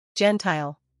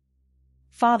Gentile.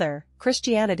 Father,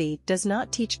 Christianity does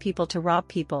not teach people to rob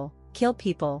people, kill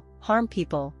people, harm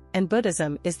people, and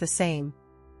Buddhism is the same.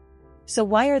 So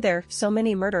why are there so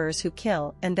many murderers who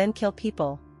kill and then kill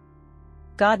people?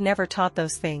 God never taught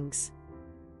those things.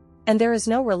 And there is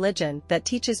no religion that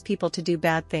teaches people to do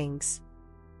bad things.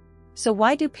 So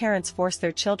why do parents force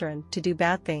their children to do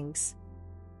bad things?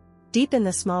 Deep in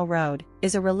the small road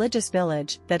is a religious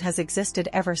village that has existed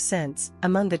ever since.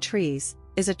 Among the trees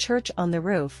is a church on the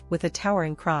roof with a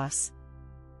towering cross.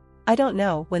 I don't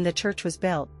know when the church was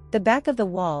built. The back of the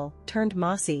wall turned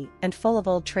mossy and full of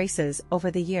old traces over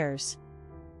the years.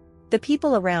 The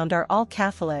people around are all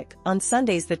Catholic. On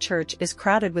Sundays the church is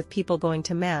crowded with people going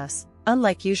to Mass.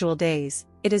 Unlike usual days,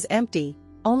 it is empty.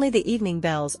 Only the evening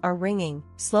bells are ringing,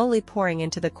 slowly pouring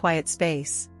into the quiet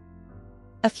space.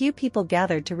 A few people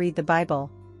gathered to read the Bible.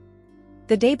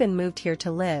 The day Binh moved here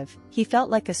to live, he felt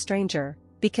like a stranger,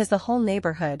 because the whole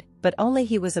neighborhood, but only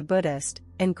he was a Buddhist,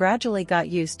 and gradually got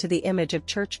used to the image of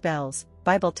church bells,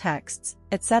 Bible texts,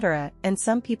 etc., and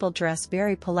some people dress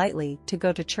very politely to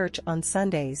go to church on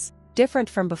Sundays, different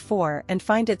from before, and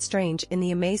find it strange in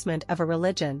the amazement of a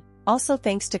religion. Also,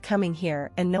 thanks to coming here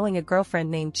and knowing a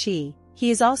girlfriend named Chi, he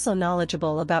is also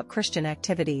knowledgeable about Christian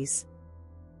activities.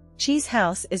 Chi's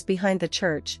house is behind the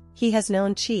church. He has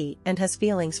known Chi and has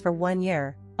feelings for 1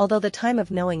 year, although the time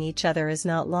of knowing each other is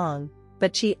not long,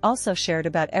 but Chi also shared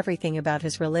about everything about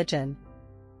his religion.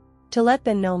 To let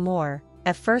Binh know more,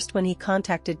 at first when he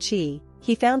contacted Chi,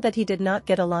 he found that he did not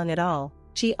get along at all.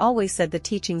 Chi always said the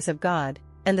teachings of God,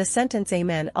 and the sentence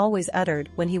Amen always uttered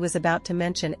when he was about to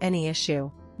mention any issue.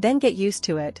 Then get used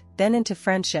to it, then into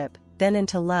friendship, then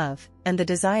into love, and the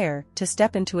desire to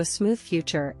step into a smooth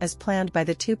future as planned by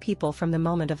the two people from the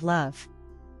moment of love.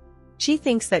 She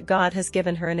thinks that God has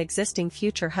given her an existing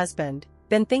future husband.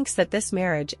 Binh thinks that this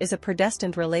marriage is a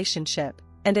predestined relationship,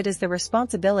 and it is the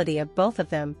responsibility of both of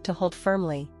them to hold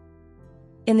firmly.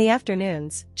 In the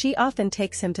afternoons, Chi often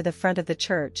takes him to the front of the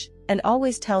church, and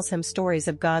always tells him stories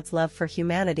of God's love for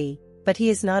humanity, but he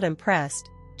is not impressed,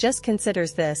 just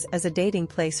considers this as a dating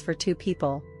place for two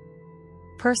people.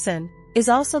 Person is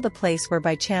also the place where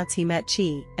by chance he met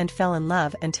Chi and fell in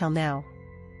love until now.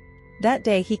 That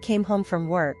day he came home from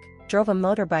work, drove a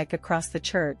motorbike across the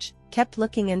church, kept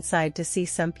looking inside to see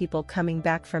some people coming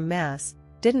back from Mass,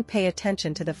 didn't pay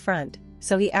attention to the front,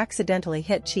 so he accidentally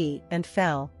hit Chi and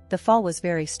fell. The fall was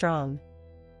very strong.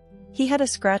 He had a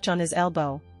scratch on his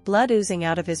elbow, blood oozing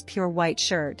out of his pure white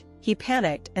shirt. He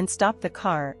panicked and stopped the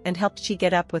car and helped Chi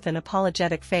get up with an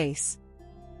apologetic face.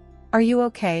 "Are you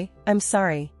okay? I'm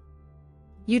sorry.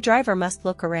 You driver must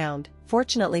look around.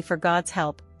 Fortunately for God's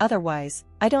help, otherwise,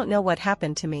 I don't know what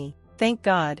happened to me. Thank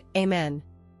God, Amen.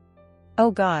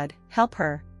 Oh God, help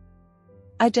her.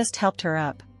 I just helped her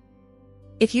up.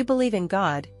 If you believe in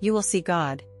God, you will see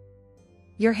God.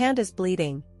 Your hand is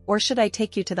bleeding, or should I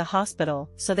take you to the hospital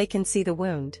so they can see the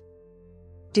wound?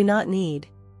 Do not need.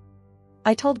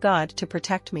 I told God to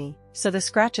protect me, so the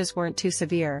scratches weren't too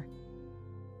severe.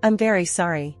 I'm very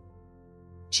sorry."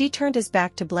 Chi turned his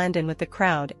back to blend in with the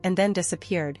crowd and then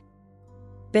disappeared.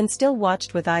 Binh still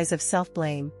watched with eyes of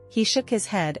self-blame. He shook his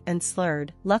head and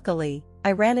slurred, "Luckily,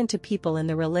 I ran into people in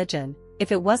the religion.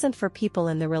 If it wasn't for people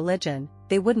in the religion,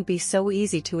 they wouldn't be so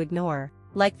easy to ignore.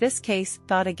 Like this case,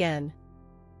 thought again.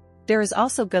 There is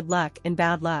also good luck in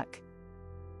bad luck."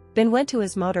 Binh went to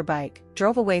his motorbike,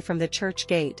 drove away from the church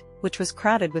gate, which was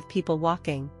crowded with people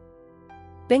walking.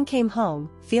 Binh came home,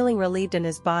 feeling relieved in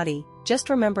his body, just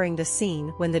remembering the scene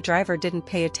when the driver didn't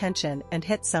pay attention and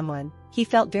hit someone. He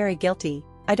felt very guilty.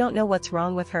 I don't know what's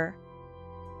wrong with her.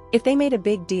 If they made a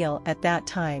big deal at that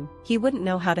time, he wouldn't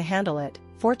know how to handle it.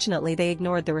 Fortunately, they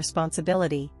ignored the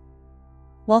responsibility.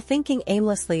 While thinking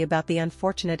aimlessly about the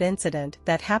unfortunate incident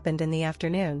that happened in the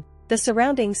afternoon, the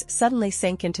surroundings suddenly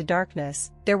sank into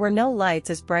darkness. There were no lights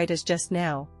as bright as just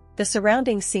now. The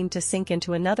surroundings seemed to sink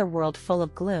into another world full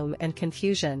of gloom and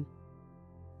confusion.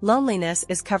 Loneliness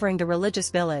is covering the religious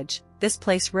village. This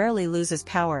place rarely loses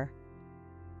power.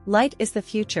 Light is the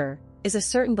future, is a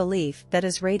certain belief that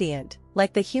is radiant,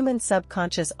 like the human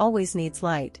subconscious always needs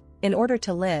light, in order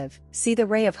to live. See the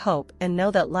ray of hope and know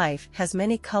that life has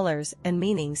many colors and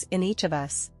meanings in each of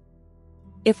us.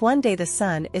 If one day the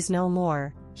sun is no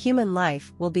more, human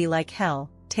life will be like hell,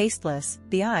 tasteless.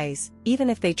 The eyes, even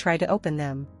if they try to open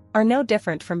them, are no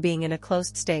different from being in a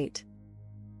closed state.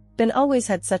 Binh always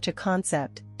had such a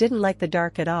concept, didn't like the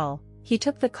dark at all. He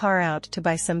took the car out to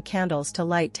buy some candles to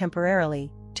light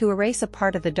temporarily, to erase a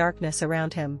part of the darkness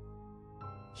around him.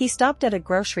 He stopped at a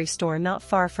grocery store not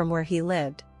far from where he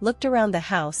lived, looked around the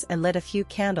house and lit a few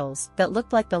candles that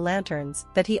looked like the lanterns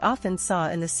that he often saw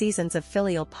in the seasons of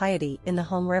filial piety in the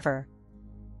home river.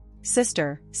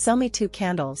 "Sister, sell me 2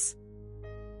 candles."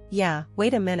 "Yeah,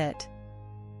 wait a minute."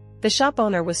 The shop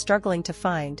owner was struggling to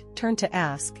find, turned to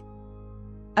ask.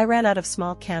 "I ran out of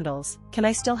small candles, can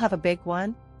I still have a big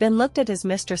one?" Ben looked at his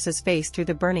mistress's face through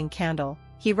the burning candle.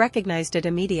 He recognized it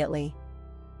immediately.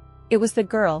 It was the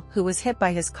girl who was hit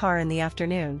by his car in the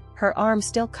afternoon, her arm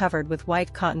still covered with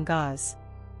white cotton gauze.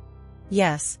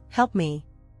 "Yes, help me."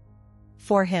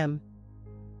 "For him."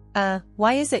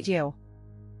 Why is it you?"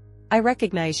 "I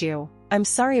recognize you. I'm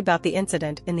sorry about the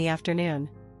incident in the afternoon.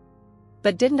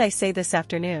 But didn't I say this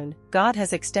afternoon, God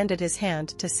has extended his hand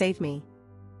to save me?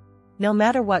 No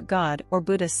matter what God or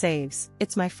Buddha saves,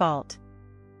 it's my fault.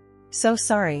 So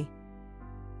sorry.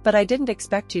 But I didn't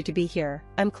expect you to be here,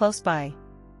 I'm close by.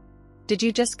 Did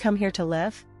you just come here to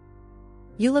live?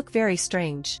 You look very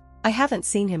strange. I haven't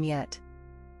seen him yet.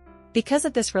 Because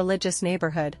of this religious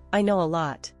neighborhood, I know a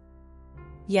lot.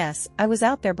 Yes, I was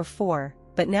out there before,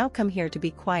 but now come here to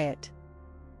be quiet.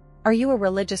 Are you a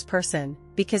religious person,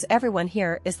 because everyone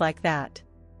here is like that?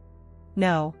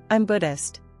 No, I'm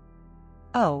Buddhist.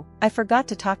 Oh, I forgot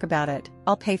to talk about it,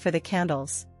 I'll pay for the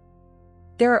candles.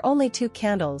 There are only 2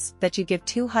 candles that you give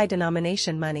too high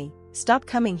denomination money, stop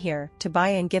coming here to buy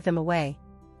and give them away.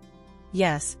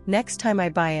 Yes, next time I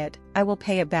buy it, I will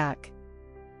pay it back.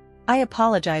 I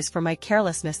apologize for my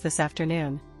carelessness this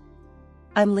afternoon.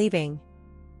 I'm leaving.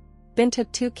 Binh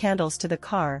took 2 candles to the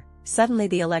car, suddenly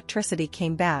the electricity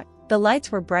came back, the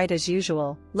lights were bright as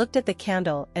usual, looked at the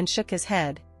candle and shook his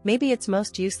head, maybe it's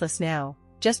most useless now,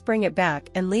 just bring it back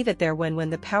and leave it there when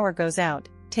the power goes out,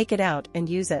 take it out and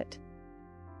use it.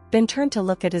 Binh turned to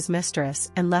look at his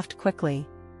mistress and left quickly.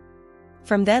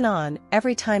 From then on,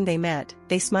 every time they met,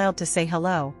 they smiled to say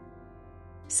hello.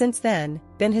 Since then,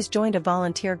 Binh has joined a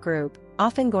volunteer group,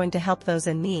 often going to help those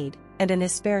in need, and in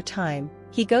his spare time,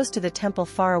 he goes to the temple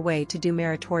far away to do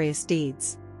meritorious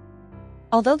deeds.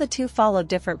 Although the 2 follow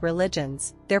different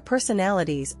religions, their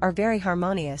personalities are very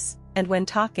harmonious, and when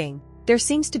talking, there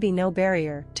seems to be no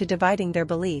barrier to dividing their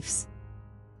beliefs.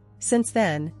 Since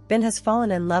then, Binh has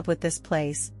fallen in love with this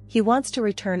place, he wants to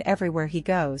return everywhere he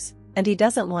goes, and he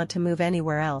doesn't want to move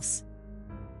anywhere else.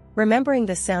 Remembering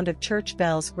the sound of church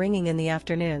bells ringing in the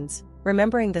afternoons,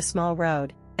 remembering the small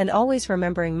road, and always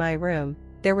remembering my room,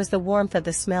 there was the warmth of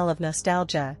the smell of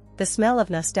nostalgia. The smell of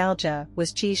nostalgia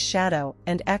was Chi's shadow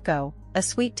and echo, a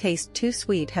sweet taste too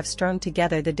sweet have strung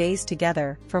together the days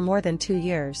together for more than 2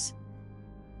 years.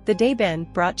 The day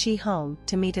Binh brought Chi home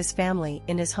to meet his family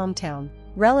in his hometown,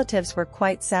 relatives were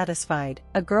quite satisfied,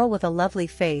 a girl with a lovely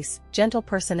face, gentle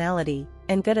personality,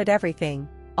 and good at everything,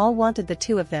 all wanted the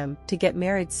 2 of them to get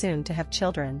married soon to have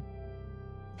children.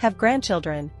 Have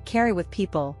grandchildren, carry with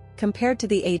people, compared to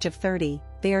the age of 30,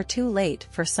 they are too late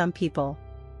for some people.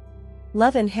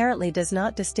 Love inherently does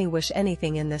not distinguish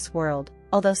anything in this world,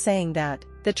 although saying that,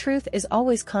 the truth is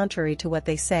always contrary to what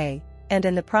they say, and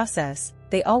in the process,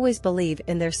 they always believe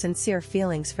in their sincere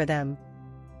feelings for them.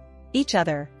 Each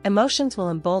other, emotions will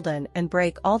embolden and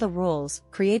break all the rules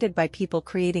created by people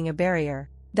creating a barrier.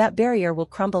 That barrier will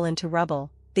crumble into rubble,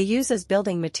 they use as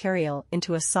building material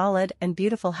into a solid and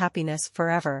beautiful happiness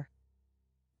forever.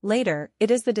 Later,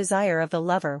 it is the desire of the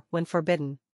lover when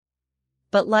forbidden.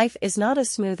 But life is not as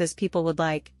smooth as people would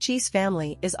like. Chi's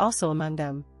family is also among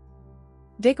them.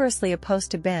 Vigorously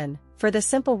opposed to Binh, for the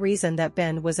simple reason that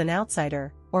Binh was an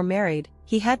outsider, or married,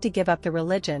 he had to give up the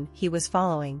religion he was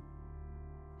following.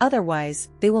 Otherwise,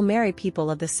 they will marry people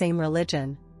of the same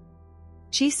religion.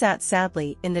 Chi sat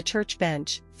sadly in the church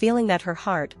bench, feeling that her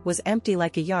heart was empty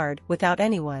like a yard without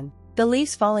anyone, the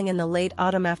leaves falling in the late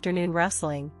autumn afternoon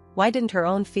rustling. Why didn't her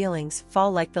own feelings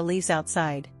fall like the leaves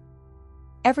outside?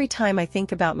 Every time I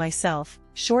think about myself,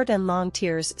 short and long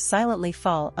tears silently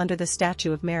fall under the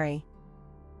statue of Mary.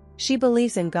 She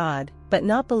believes in God, but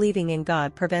not believing in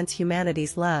God prevents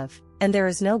humanity's love, and there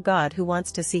is no God who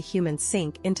wants to see humans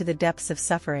sink into the depths of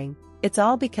suffering. It's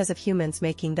all because of humans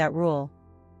making that rule.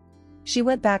 She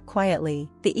went back quietly,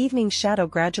 the evening shadow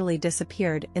gradually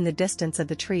disappeared in the distance of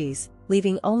the trees,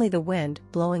 leaving only the wind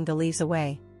blowing the leaves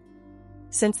away.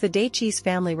 Since the day Chi's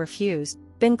family refused,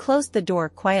 Binh closed the door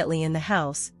quietly in the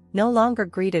house, no longer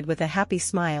greeted with a happy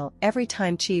smile every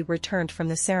time Chi returned from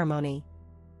the ceremony.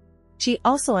 Chi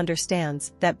also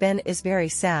understands that Binh is very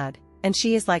sad, and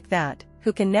she is like that,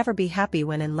 who can never be happy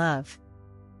when in love.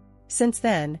 Since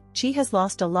then, Chi has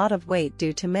lost a lot of weight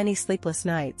due to many sleepless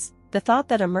nights, the thought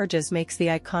that emerges makes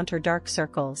the eye contour dark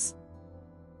circles.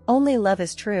 Only love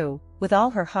is true, with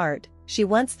all her heart. She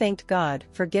once thanked God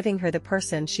for giving her the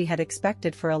person she had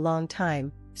expected for a long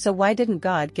time, so why didn't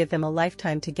God give them a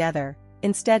lifetime together,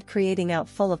 instead creating out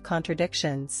full of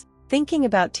contradictions? Thinking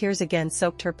about tears again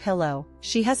soaked her pillow.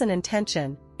 She has an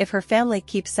intention. If her family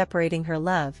keeps separating her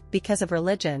love because of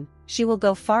religion, she will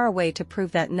go far away to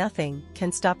prove that nothing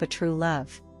can stop a true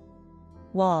love.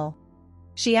 Wall.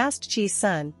 She asked Chi's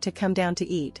son to come down to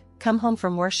eat, come home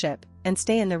from worship, and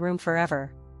stay in the room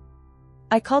forever.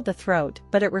 I called the throat,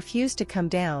 but it refused to come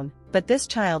down. But this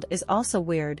child is also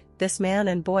weird. This man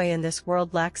and boy in this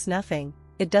world lacks nothing.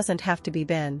 It doesn't have to be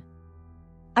Binh.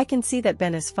 I can see that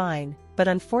Binh is fine, but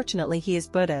unfortunately he is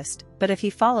Buddhist. But if he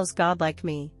follows God like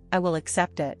me, I will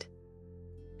accept it.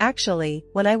 Actually,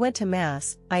 when I went to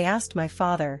Mass, I asked my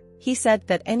father. He said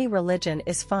that any religion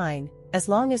is fine, as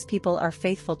long as people are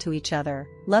faithful to each other,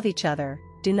 love each other,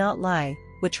 do not lie,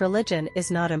 which religion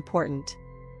is not important.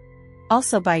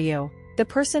 Also by you. The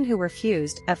person who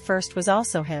refused at first was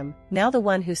also him, now the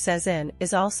one who says in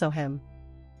is also him.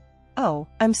 Oh,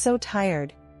 I'm so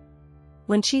tired.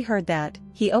 When she heard that,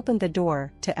 he opened the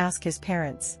door to ask his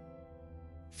parents.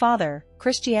 Father,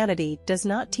 Christianity does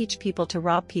not teach people to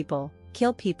rob people,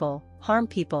 kill people, harm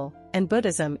people, and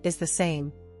Buddhism is the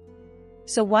same.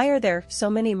 So why are there so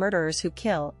many murderers who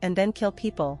kill and then kill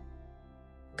people?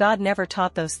 God never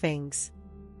taught those things.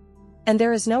 And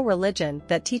there is no religion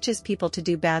that teaches people to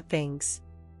do bad things.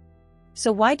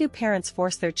 So why do parents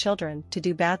force their children to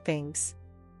do bad things?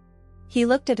 He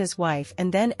looked at his wife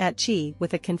and then at Chi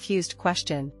with a confused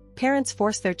question. Parents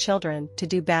force their children to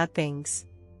do bad things.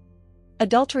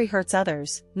 Adultery hurts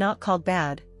others, not called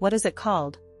bad. What is it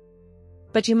called?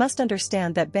 But you must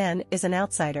understand that Binh is an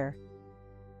outsider.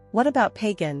 What about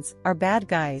pagans? Are bad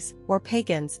guys, or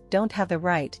pagans don't have the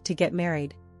right to get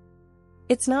married?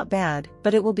 It's not bad,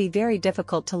 but it will be very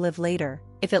difficult to live later.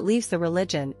 If it leaves the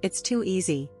religion, it's too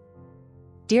easy.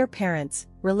 Dear parents,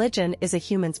 religion is a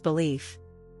human's belief.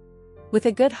 With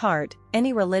a good heart,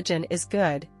 any religion is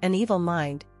good. An evil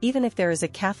mind, even if there is a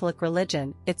Catholic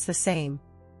religion, it's the same.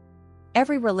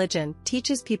 Every religion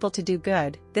teaches people to do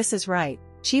good. This is right.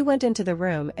 Chi went into the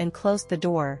room and closed the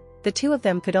door. The two of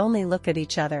them could only look at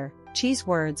each other. Chi's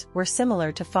words were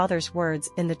similar to Father's words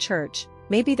in the church.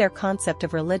 Maybe their concept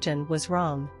of religion was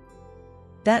wrong.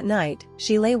 That night,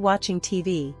 she lay watching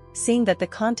TV, seeing that the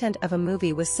content of a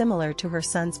movie was similar to her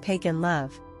son's pagan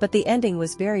love, but the ending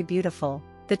was very beautiful.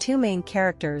 The two main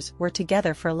characters were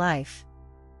together for life.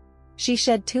 She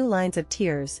shed 2 lines of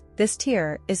tears. This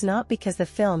tear is not because the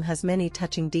film has many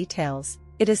touching details.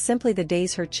 It is simply the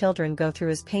days her children go through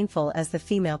as painful as the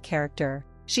female character.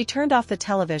 She turned off the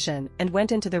television and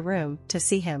went into the room to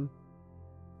see him.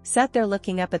 Sat there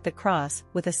looking up at the cross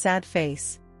with a sad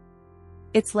face.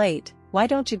 It's late, why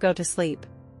don't you go to sleep?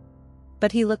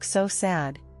 But he looked so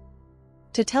sad.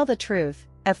 To tell the truth,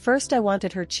 at first I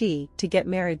wanted her Chi to get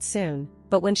married soon,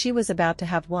 but when she was about to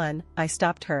have one, I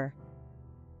stopped her.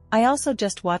 I also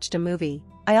just watched a movie.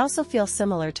 I also feel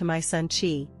similar to my son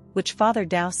Chi, which Father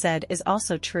Dao said is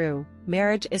also true.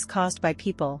 Marriage is caused by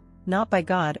people, not by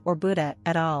God or Buddha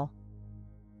at all.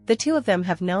 The two of them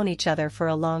have known each other for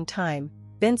a long time.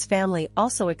 Binh's family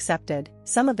also accepted.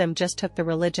 Some of them just took the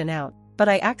religion out, but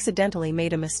I accidentally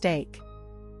made a mistake.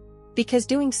 Because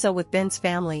doing so with Binh's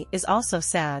family is also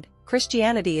sad.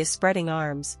 Christianity is spreading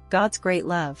arms, God's great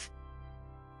love.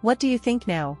 What do you think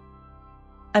now?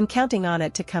 I'm counting on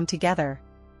it to come together.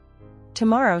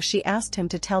 Tomorrow she asked him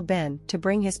to tell Binh to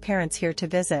bring his parents here to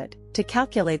visit, to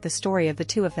calculate the story of the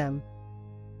two of them.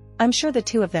 I'm sure the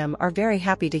two of them are very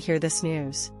happy to hear this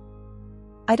news.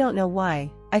 I don't know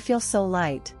why, I feel so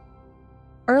light.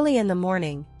 Early in the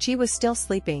morning, Chi was still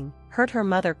sleeping, heard her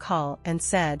mother call and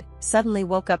said, suddenly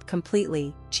woke up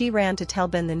completely. Chi ran to tell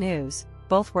Binh the news.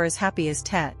 Both were as happy as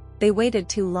Tet. They waited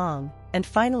too long, and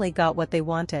finally got what they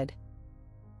wanted.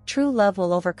 True love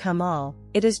will overcome all.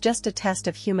 It is just a test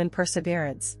of human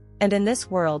perseverance, and in this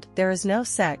world there is no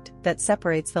sect that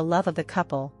separates the love of the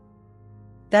couple.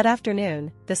 That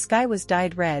afternoon, the sky was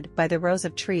dyed red by the rows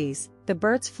of trees. The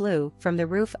birds flew from the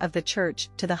roof of the church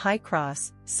to the high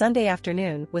cross. Sunday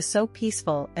afternoon was so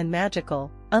peaceful and magical,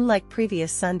 unlike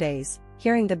previous Sundays.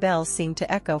 Hearing the bells seemed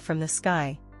to echo from the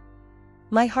sky.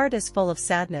 My heart is full of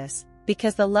sadness,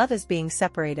 because the love is being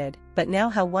separated, but now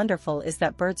how wonderful is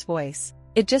that bird's voice.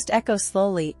 It just echoes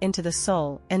slowly into the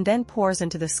soul and then pours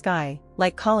into the sky,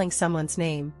 like calling someone's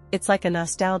name. It's like a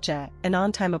nostalgia and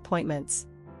on-time appointments.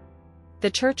 The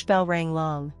church bell rang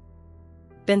long.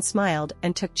 Binh smiled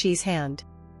and took Chi's hand.